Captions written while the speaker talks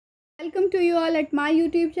Welcome to you all at my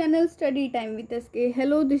YouTube channel study time with SK.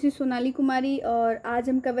 Hello, this is Sonali Kumari और आज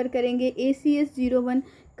हम cover करेंगे ACS 01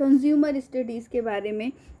 consumer studies के बारे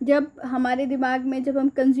में। जब हमारे दिमाग में जब हम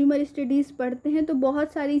कंज्यूमर स्टडीज़ पढ़ते हैं तो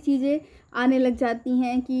बहुत सारी चीज़ें आने लग जाती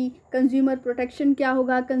हैं कि कंज्यूमर प्रोटेक्शन क्या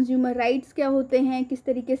होगा, कंज्यूमर राइट्स क्या होते हैं, किस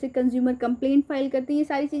तरीके से कंज्यूमर कंप्लेंट फाइल करते हैं। ये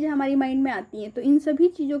सारी चीज़ें हमारी माइंड में आती हैं। तो इन सभी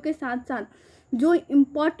चीज़ों के साथ साथ जो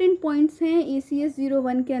इम्पॉर्टेंट पॉइंट्स हैं ACS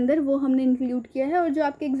 01 के अंदर वो हमने इंक्लूड किया है और जो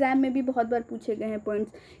आपके एग्जाम में भी बहुत बार पूछे गए हैं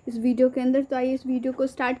पॉइंट्स इस वीडियो के अंदर। तो आइए इस वीडियो को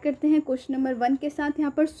स्टार्ट करते हैं क्वेश्चन नंबर 1 के साथ।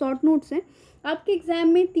 यहाँ पर शॉर्ट नोट्स हैं। आपके एग्जाम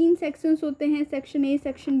में 3 सेक्शंस होते हैं, section A,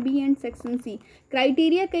 section B and section C।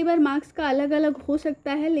 Criteria कई बार मार्क्स का अलग अलग हो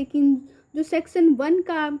सकता है, लेकिन जो सेक्शन 1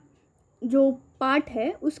 का जो पार्ट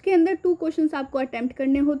है उसके अंदर 2 क्वेश्चंस आपको अटेम्प्ट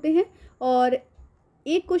करने होते हैं और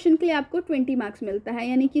एक क्वेश्चन के लिए आपको 20 मार्क्स मिलता है।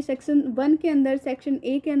 यानी कि सेक्शन 1 के अंदर, सेक्शन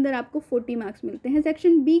A के अंदर आपको 40 मार्क्स मिलते हैं।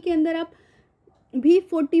 सेक्शन B के अंदर आप भी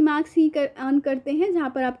 40 मार्क्स ही अर्न करते हैं, जहाँ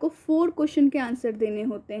पर आपको 4 क्वेश्चन के आंसर देने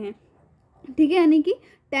होते हैं। ठीक है, यानी कि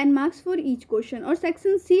 10 मार्क्स फॉर ईच क्वेश्चन। और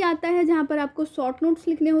सेक्शन C आता है जहाँ पर आपको शॉर्ट नोट्स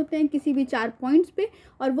लिखने होते हैं किसी भी 4 पॉइंट्स पे,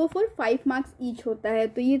 और वो फॉर 5 मार्क्स ईच होता है।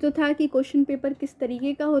 तो ये तो था कि क्वेश्चन पेपर किस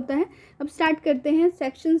तरीके का होता है। अब स्टार्ट करते हैं।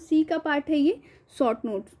 सेक्शन C का पार्ट है ये शॉर्ट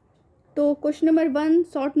नोट्स। तो question number 1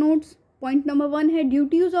 short notes, point number 1 है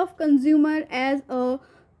duties of consumer as a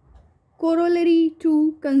corollary to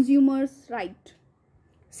consumers right.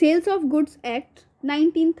 Sales of goods act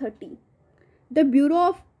 1930, the bureau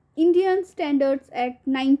of Indian standards act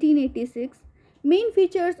 1986, main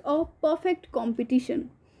features of perfect competition,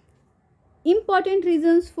 important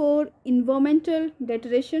reasons for environmental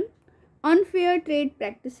deterioration, unfair trade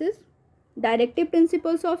practices, directive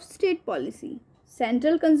principles of state policy,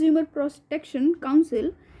 Central Consumer Protection Council,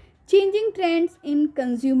 changing trends in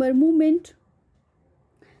consumer movement,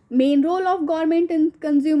 main role of government in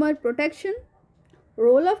consumer protection,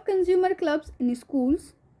 role of consumer clubs in schools,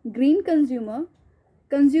 green consumer,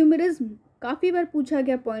 consumerism काफ़ी बार पूछा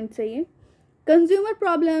गया point से ये, consumer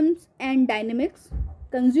problems and dynamics,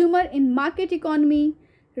 consumer in market economy,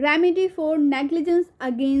 remedy for negligence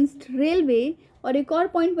against railway, और एक और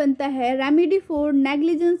point बनता है remedy for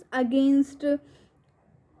negligence against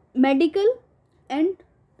medical and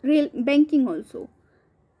rail banking also.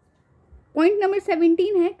 Point number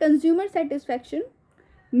 17 है consumer satisfaction,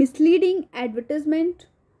 misleading advertisement,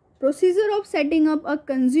 procedure of setting up a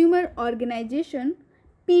consumer organization,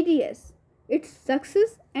 PDS, its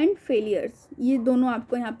success and failures। ये दोनों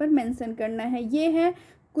आपको यहाँ पर मेंशन करना है। ये है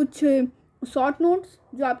कुछ शॉर्ट नोट्स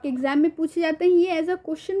जो आपके एग्जाम में पूछे जाते हैं। ये एज अ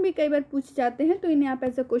क्वेश्चन भी कई बार पूछे जाते हैं, तो इन्हें आप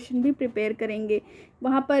एज अ क्वेश्चन भी प्रिपेयर करेंगे।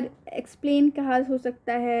 वहाँ पर एक्सप्लेन कहा हो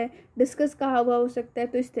सकता है, डिस्कस कहा हुआ हो सकता है,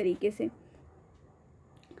 तो इस तरीके से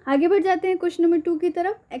आगे बढ़ जाते हैं क्वेश्चन नंबर 2 की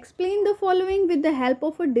तरफ। Explain the following with the help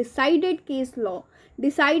of a decided case law.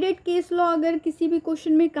 Decided case law अगर किसी भी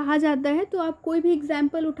क्वेश्चन में कहा जाता है तो आप कोई भी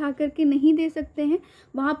एग्जाम्पल उठा करके नहीं दे सकते हैं।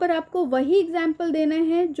 वहाँ पर आपको वही एग्जाम्पल देना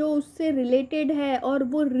है जो उससे रिलेटेड है और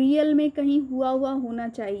वो रियल में कहीं हुआ होना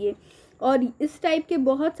चाहिए। और इस टाइप के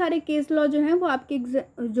बहुत सारे केस लॉ जो हैं वो आपके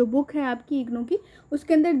जो बुक है आपकी इग्नू की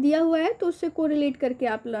उसके अंदर दिया हुआ है, तो उससे कोरिलेट करके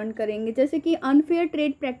आप लर्न करेंगे। जैसे कि अनफेयर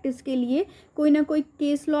ट्रेड प्रैक्टिस के लिए कोई ना कोई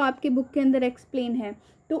केस लॉ आपके बुक के अंदर एक्सप्लेन है,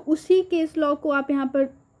 तो उसी केस लॉ को आप यहाँ पर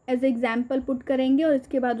एज एग्जाम्पल पुट करेंगे और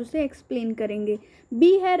इसके बाद उसे एक्सप्लेन करेंगे।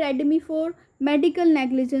 बी है Redmi for medical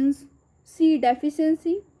negligence, C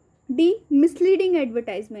deficiency, D misleading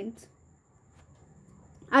advertisements.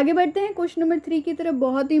 आगे बढ़ते हैं क्वेश्चन नंबर 3 की तरफ।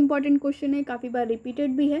 बहुत ही इंपॉर्टेंट क्वेश्चन है, काफ़ी बार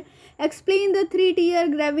रिपीटेड भी है। Explain the 3-tier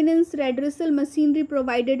ग्रेविनेंस redressal machinery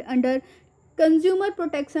provided under consumer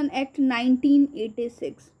protection act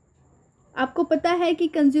 1986। आपको पता है कि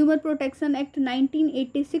कंज्यूमर प्रोटेक्शन एक्ट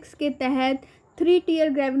 1986 के तहत 3-tier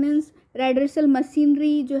ग्रेविनेंस रेड्रेसल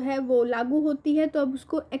मशीनरी जो है वो लागू होती है, तो अब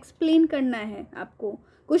उसको एक्सप्लेन करना है आपको।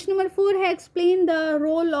 क्वेश्चन नंबर 4 है explain the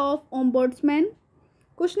role of ombudsman.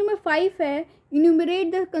 Question number 5 है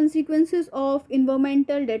enumerate the consequences of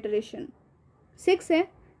environmental deterioration। 6 है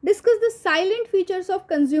discuss the silent features of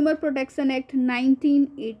Consumer Protection Act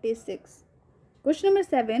 1986। Question number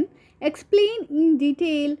 7 explain in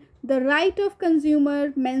detail the right of consumer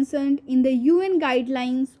mentioned in the UN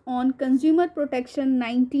guidelines on consumer protection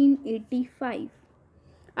 1985।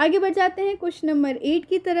 आगे बढ़ जाते हैं question number 8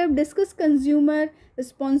 की तरफ। Discuss consumer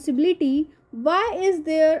responsibility, why is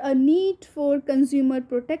there a need for consumer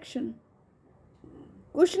protection.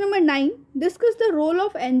 Question number 9 discuss the role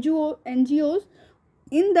of NGOs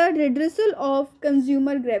in the redressal of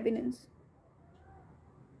consumer ग्रेविनेंस।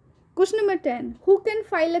 Question number 10 who can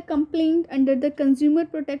file a complaint under the consumer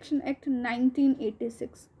protection act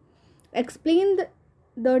 1986। Explain the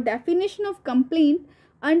definition of complaint,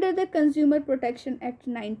 under the consumer protection act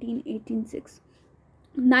 1986।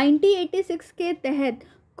 1986 के तहत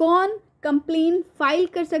कौन complain file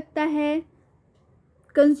कर सकता है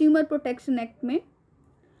consumer protection act में?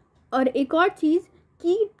 और एक और चीज़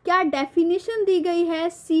कि क्या डेफिनेशन दी गई है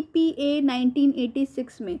CPA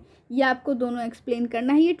 1986 में, ये आपको दोनों एक्सप्लेन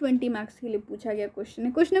करना है। ये 20 मार्क्स के लिए पूछा गया क्वेश्चन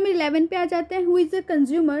है। क्वेश्चन नंबर 11 पे आ जाते हैं। Who is the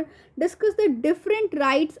consumer, discuss the different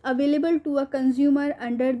rights available to a consumer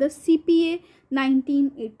under the CPA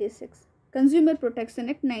 1986। Consumer protection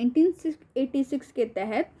act 1986 के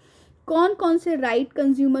तहत कौन कौन से राइट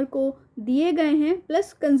कंज्यूमर को दिए गए हैं,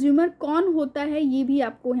 प्लस कंज्यूमर कौन होता है ये भी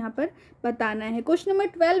आपको यहाँ पर बताना है। क्वेश्चन नंबर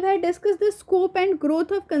 12 है, discuss the scope and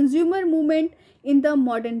growth of consumer movement in the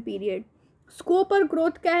modern period. Scope और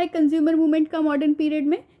ग्रोथ क्या है कंज्यूमर मूवमेंट का मॉडर्न पीरियड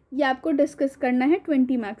में, ये आपको डिस्कस करना है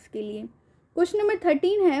 20 मार्क्स के लिए। क्वेश्चन नंबर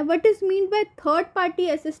 13 है, what is mean by third party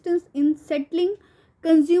assistance in settling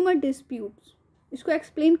consumer disputes. इसको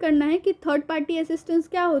एक्सप्लेन करना है कि थर्ड पार्टी असिस्टेंस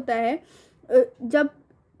क्या होता है जब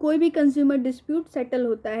कोई भी कंज्यूमर डिस्प्यूट सेटल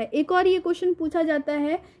होता है। एक और ये क्वेश्चन पूछा जाता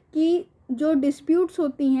है कि जो डिस्प्यूट्स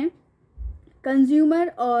होती हैं कंज्यूमर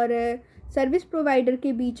और सर्विस प्रोवाइडर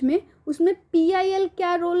के बीच में, उसमें PIL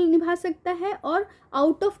क्या रोल निभा सकता है और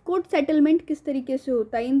आउट ऑफ कोर्ट सेटलमेंट किस तरीके से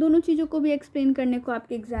होता है। इन दोनों चीज़ों को भी एक्सप्लेन करने को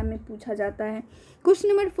आपके एग्जाम में पूछा जाता है। क्वेश्चन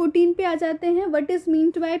नंबर 14 पे आ जाते हैं, what is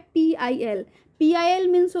meant by PIL। PIL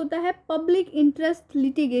means होता है पब्लिक इंटरेस्ट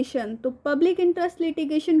लिटिगेशन। तो पब्लिक इंटरेस्ट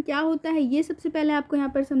लिटिगेशन क्या होता है ये सबसे पहले आपको यहाँ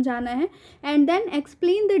पर समझाना है। And then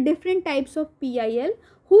explain the different types of PIL,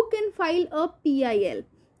 who can file a PIL,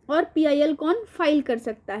 और PIL कौन फाइल कर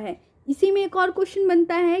सकता है। इसी में एक और क्वेश्चन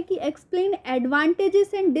बनता है कि explain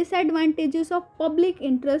advantages and disadvantages of public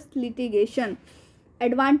interest litigation.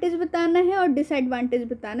 Advantage बताना है और डिसएडवांटेज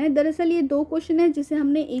बताना है। दरअसल ये दो क्वेश्चन है जिसे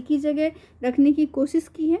हमने एक ही जगह रखने की कोशिश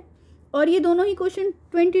की है और ये दोनों ही क्वेश्चन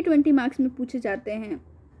 20 मार्क्स में पूछे जाते हैं।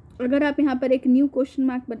 अगर आप यहाँ पर एक न्यू क्वेश्चन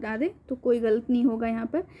मार्क बता दें तो कोई गलत नहीं होगा।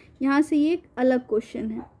 यहाँ से ये एक अलग क्वेश्चन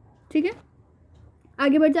है, ठीक है।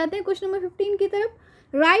 आगे बढ़ जाते हैं क्वेश्चन नंबर 15 की तरफ।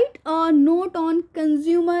 Right a note on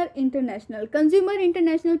consumer international. Consumer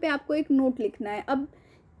international पे आपको एक नोट लिखना है। अब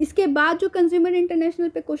इसके बाद जो कंज्यूमर इंटरनेशनल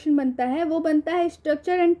पे क्वेश्चन बनता है वो बनता है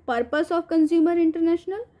structure and purpose of consumer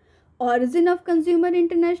international, origin of consumer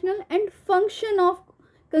international and function of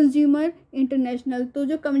consumer international. तो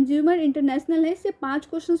जो कंज्यूमर इंटरनेशनल है इससे 5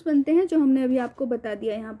 क्वेश्चंस बनते हैं जो हमने अभी आपको बता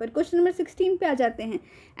दिया यहाँ पर। क्वेश्चन नंबर 16 पे आ जाते हैं।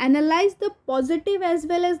 Analyse the positive as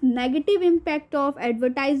well as negative impact of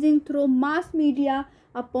advertising through mass media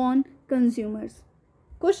upon consumers.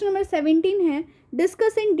 Question number 17 है,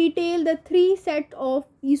 discuss in detail the 3 set of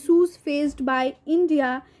issues faced by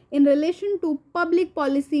India in relation to public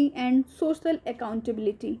policy and social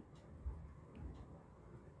accountability.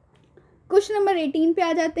 Question number 18 पे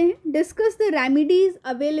आ जाते हैं। Discuss the remedies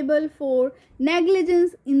available for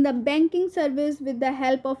negligence in the banking service with the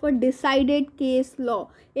help of a decided case law.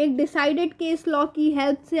 एक decided case law की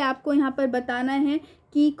help से आपको यहाँ पर बताना है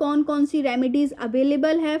कि कौन कौन सी रेमेडीज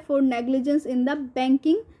अवेलेबल है for negligence in the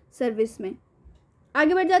banking service में।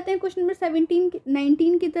 आगे बढ़ जाते हैं क्वेश्चन नंबर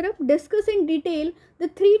 19 की तरफ। Discuss in detail the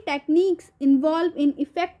 3 techniques involve in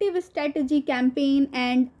effective strategy campaign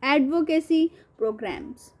and advocacy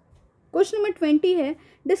programmes. Question number 20 है,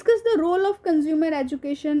 discuss the role of consumer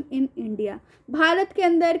education in India. Bharat के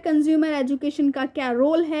अंदर कंज्यूमर एजुकेशन का क्या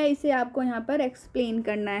रोल है इसे आपको यहाँ पर एक्सप्लेन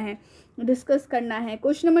करना है, डिस्कस करना है।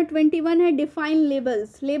 क्वेश्चन नंबर 21 है, डिफाइन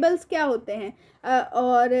लेबल्स। लेबल्स क्या होते हैं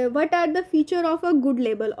और what are the feature of a good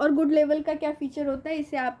label, और गुड लेबल का क्या फीचर होता है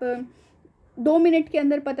इसे आप 2 मिनट के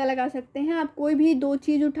अंदर पता लगा सकते हैं। आप कोई भी 2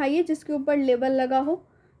 चीज़ उठाइए जिसके ऊपर लेबल लगा हो,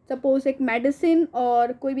 सपोज एक मेडिसिन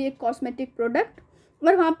और कोई भी एक कॉस्मेटिक प्रोडक्ट,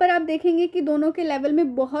 और वहाँ पर आप देखेंगे कि दोनों के लेवल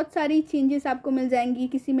में बहुत सारी चेंजेस आपको मिल जाएंगी।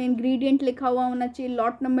 किसी में इंग्रेडिएंट लिखा हुआ होना चाहिए,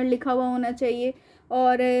 लॉट नंबर लिखा हुआ होना चाहिए,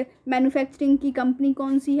 और मैन्युफैक्चरिंग की कंपनी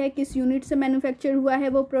कौन सी है, किस यूनिट से मैन्युफैक्चर हुआ है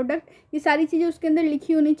वो प्रोडक्ट, ये सारी चीज़ें उसके अंदर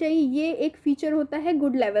लिखी होनी चाहिए। ये एक फ़ीचर होता है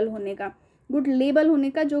गुड लेवल होने का, गुड लेबल होने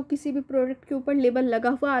का, जो किसी भी प्रोडक्ट के ऊपर लेबल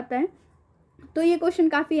लगा हुआ आता है। तो ये क्वेश्चन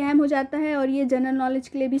काफ़ी अहम हो जाता है और ये जनरल नॉलेज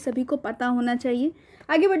के लिए भी सभी को पता होना चाहिए।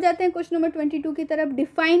 आगे बढ़ जाते हैं क्वेश्चन नंबर 22 की तरफ।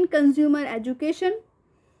 Define consumer education.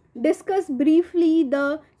 Discuss briefly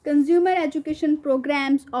the consumer education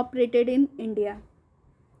programs operated in India.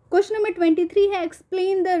 Question number 23 है,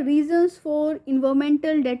 explain the reasons for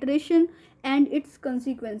environmental deterioration and its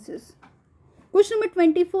consequences. Question number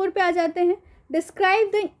 24 पे आ जाते हैं।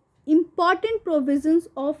 Describe the important provisions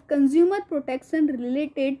of consumer protection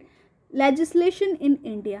related legislation in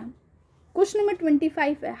India. Question number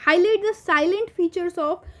 25 है, highlight the silent features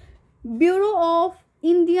of Bureau of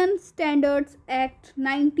Indian standards act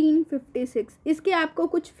 1956। इसके आपको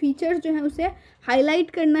कुछ features जो हैं उसे हाईलाइट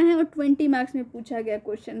करना है और 20 मार्क्स में पूछा गया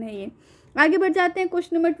क्वेश्चन है ये। आगे बढ़ जाते हैं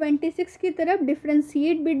क्वेश्चन नंबर 26 की तरफ।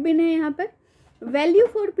 डिफ्रेंशिएट बिटवीन है यहाँ पर। Value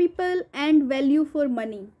for people and value for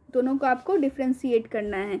money, दोनों को आपको डिफ्रेंशिएट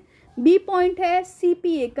करना है। बी पॉइंट है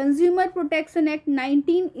CPA consumer protection act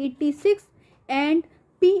 1986 and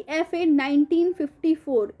PFA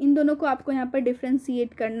 1954, इन दोनों को आपको यहाँ पर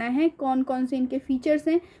डिफ्रेंशिएट करना है। कौन कौन से इनके फीचर्स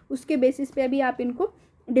हैं उसके बेसिस पे अभी आप इनको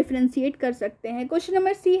डिफ्रेंशिएट कर सकते हैं। क्वेश्चन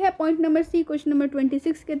नंबर सी है, point number C question number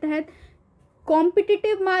 26 के तहत,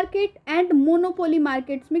 competitive market and monopoly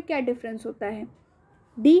markets में क्या डिफरेंस होता है।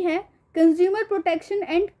 डी है consumer protection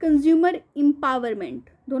and consumer empowerment,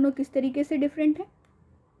 दोनों किस तरीके से डिफरेंट है।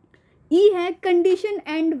 ई है कंडीशन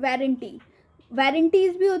एंड वारंटी,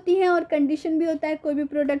 वारंटीज भी होती हैं और कंडीशन भी होता है। कोई भी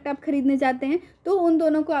प्रोडक्ट आप खरीदने जाते हैं तो उन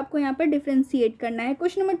दोनों को आपको यहाँ पर डिफ्रेंशिएट करना है।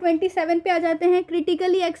 क्वेश्चन नंबर 27 पे आ जाते हैं।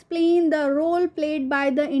 Critically explain the role played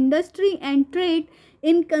by the industry and trade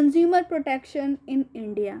in consumer protection in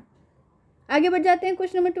India. आगे बढ़ जाते हैं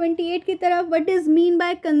क्वेश्चन नंबर 28 की तरफ। What is mean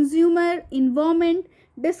by consumer environment,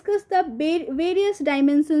 discuss the various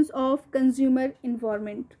dimensions of consumer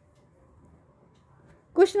environment.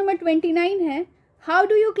 Question number 29 है, how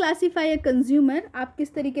do you classify a consumer, आप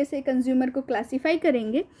किस तरीके से कंज्यूमर को क्लासीफाई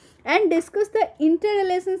करेंगे। And discuss the inter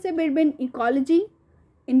relationship between ecology,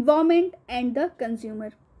 environment and the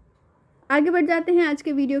consumer. आगे बढ़ जाते हैं आज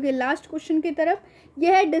के वीडियो के लास्ट क्वेश्चन की तरफ।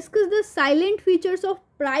 यह है discuss the salient features of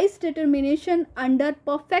price determination under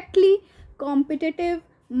perfectly competitive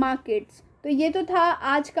markets. तो ये तो था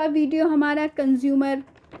आज का वीडियो हमारा कंज्यूमर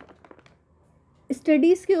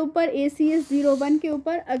स्टडीज़ के ऊपर, ACS 01 के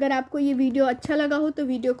ऊपर। अगर आपको ये वीडियो अच्छा लगा हो तो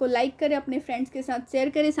वीडियो को लाइक करें, अपने फ्रेंड्स के साथ शेयर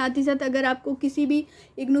करें। साथ ही साथ अगर आपको किसी भी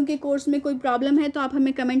इग्नू के कोर्स में कोई प्रॉब्लम है तो आप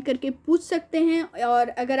हमें कमेंट करके पूछ सकते हैं, और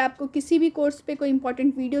अगर आपको किसी भी कोर्स पे कोई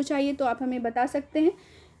इंपॉर्टेंट वीडियो चाहिए तो आप हमें बता सकते हैं।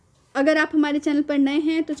 अगर आप हमारे चैनल पर नए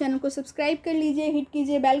हैं तो चैनल को सब्सक्राइब कर लीजिए, हिट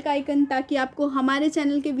कीजिए बेल का आइकन, ताकि आपको हमारे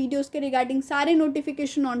चैनल के वीडियोज़ के रिगार्डिंग सारे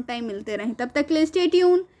नोटिफिकेशन ऑन टाइम मिलते रहें। तब तक के लिए स्टे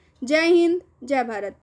ट्यून। जय हिंद, जय भारत।